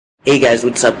Hey guys,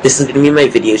 what's up? This is going to be my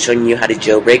video showing you how to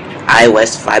jailbreak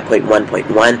iOS 5.1.1.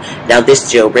 Now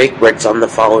this jailbreak works on the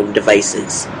following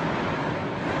devices.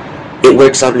 It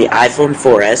works on the iPhone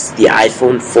 4S, the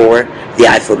iPhone 4, the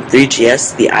iPhone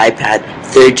 3GS, the iPad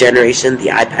 3rd generation, the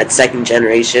iPad 2nd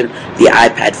generation, the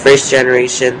iPad 1st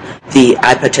generation, the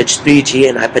iPod Touch 3G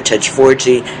and iPod Touch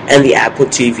 4G, and the Apple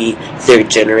TV 3rd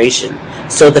generation.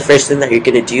 So the first thing that you're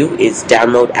going to do is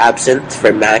download Absinthe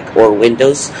for Mac or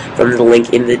Windows from the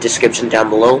link in the description down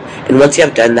below. And once you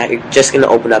have done that, you're just going to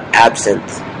open up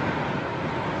Absinthe.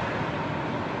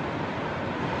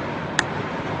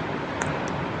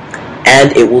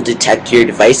 And it will detect your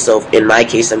device. So in my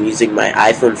case, I'm using my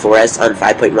iPhone 4S on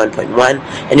 5.1.1,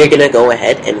 and you're going to go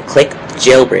ahead and click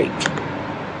Jailbreak.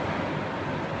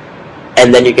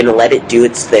 And then you're going to let it do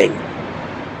its thing.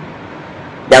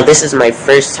 Now this is my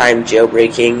first time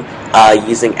jailbreaking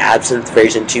using Absinthe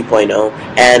version 2.0,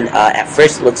 and at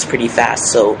first it looks pretty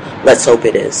fast, so let's hope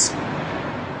it is.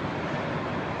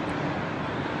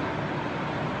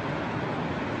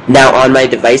 Now on my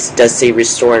device it does say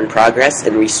restore in progress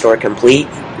and restore complete,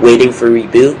 waiting for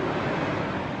reboot.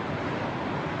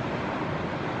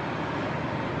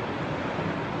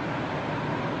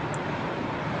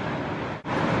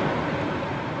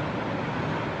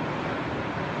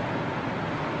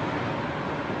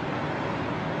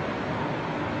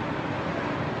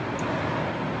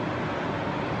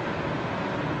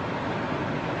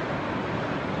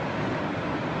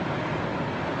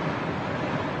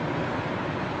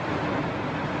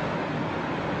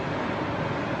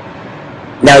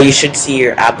 Now you should see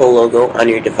your Apple logo on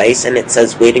your device and it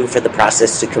says waiting for the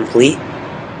process to complete.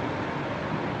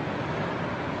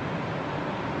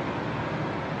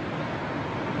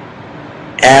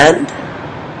 And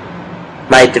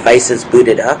my device is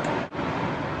booted up.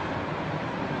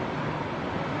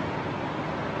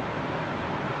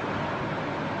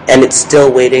 And it's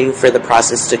still waiting for the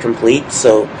process to complete,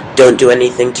 so don't do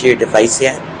anything to your device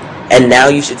yet. And now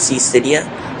you should see Cydia,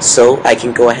 so I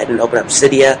can go ahead and open up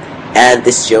Cydia, and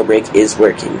this jailbreak is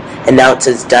working. And now it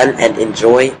says done and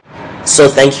enjoy. So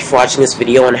thank you for watching this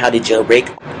video on how to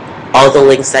jailbreak. All the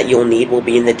links that you'll need will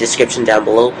be in the description down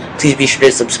below. Please be sure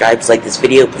to subscribe to like this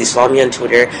video. Please follow me on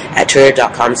Twitter at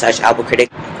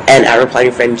twitter.com/applecritic, and I reply to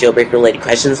your friend jailbreak related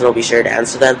questions, and I'll be sure to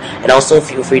answer them. And also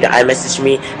feel free to iMessage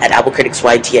me at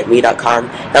applecriticsYT@me.com,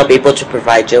 and I'll be able to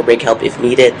provide jailbreak help if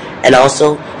needed. And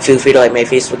also feel free to like my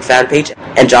Facebook fan page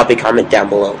and drop a comment down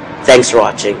below. Thanks for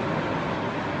watching.